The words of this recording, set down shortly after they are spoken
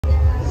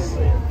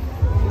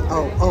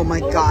Oh my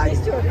God.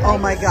 Oh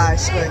my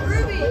gosh. Look.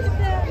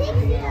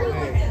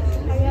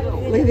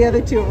 Look at the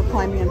other two are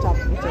climbing on top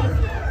of each other.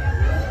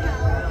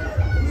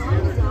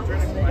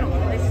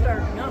 They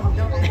start young,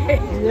 don't they?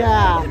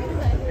 Yeah.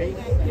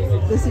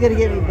 This is going to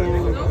get me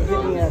banned.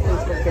 Get me a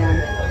Facebook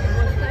ban.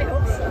 I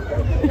hope so.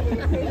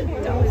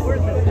 Totally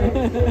worth it.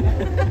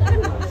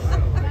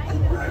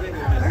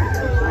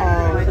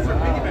 Oh,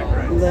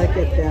 look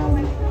at them.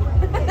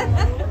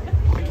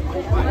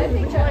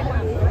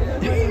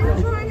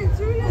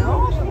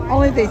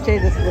 Only if they say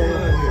this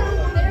word.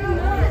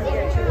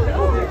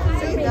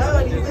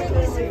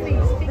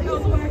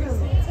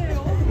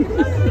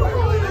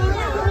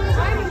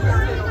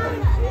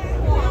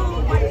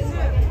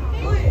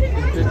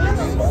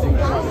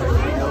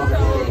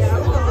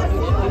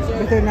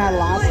 But they're not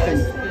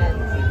lasting.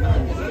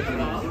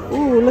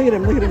 Ooh, look at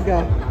him go.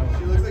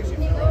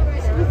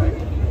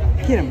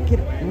 Get him.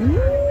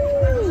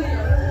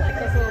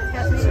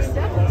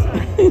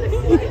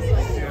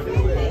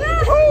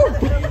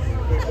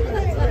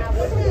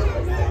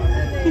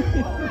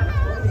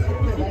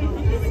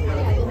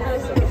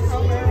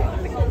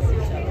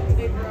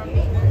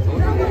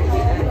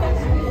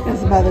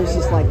 His mother's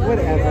just like,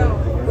 whatever.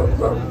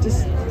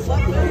 Just.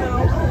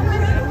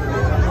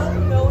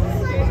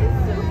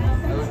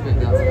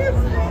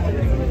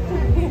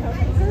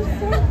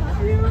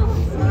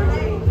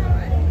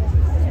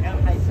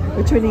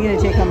 Which one are you going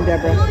to take home,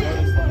 Deborah?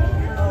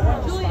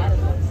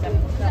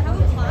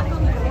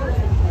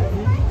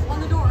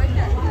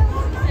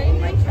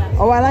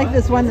 Oh, I like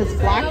this one that's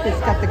black, that's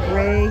got the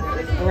gray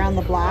around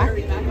the black,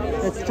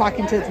 that's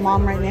talking to its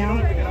mom right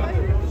now.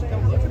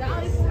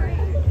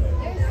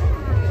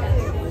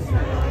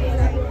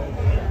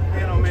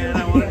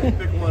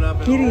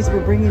 Kitties,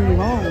 we're bringing you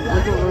home.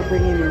 Look what we're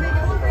bringing you.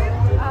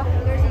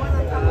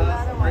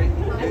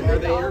 Are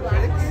they your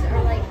pigs?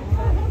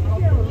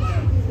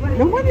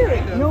 No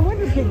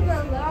wonder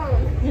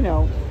pigs, you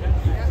know.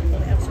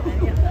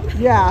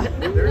 Yeah,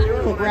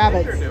 like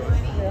rabbits.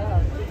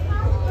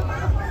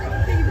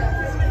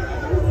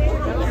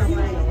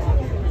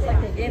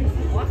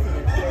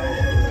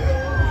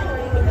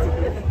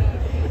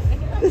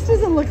 This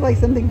doesn't look like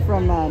something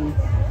from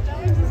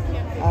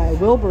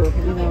Wilbur,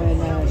 you know,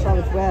 in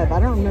Charlotte's Web. I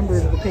don't remember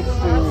the pigs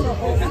doing it.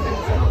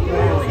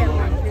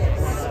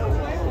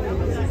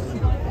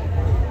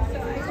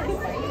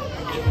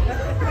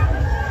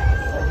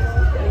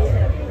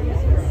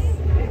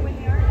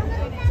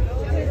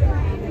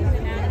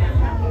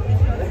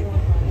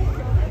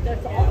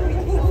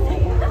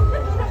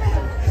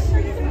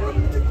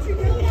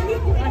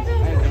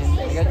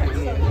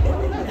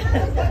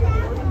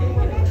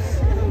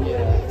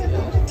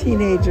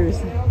 Teenagers.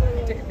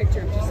 Took a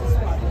picture of Jesus.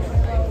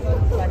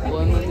 Well,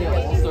 and then they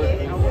also,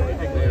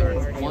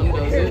 one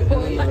does it, and then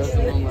the rest of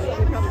them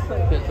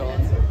like pitch on.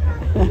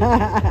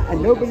 And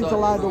nobody's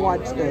allowed to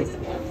watch this.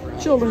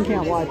 Children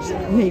can't watch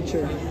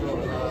nature.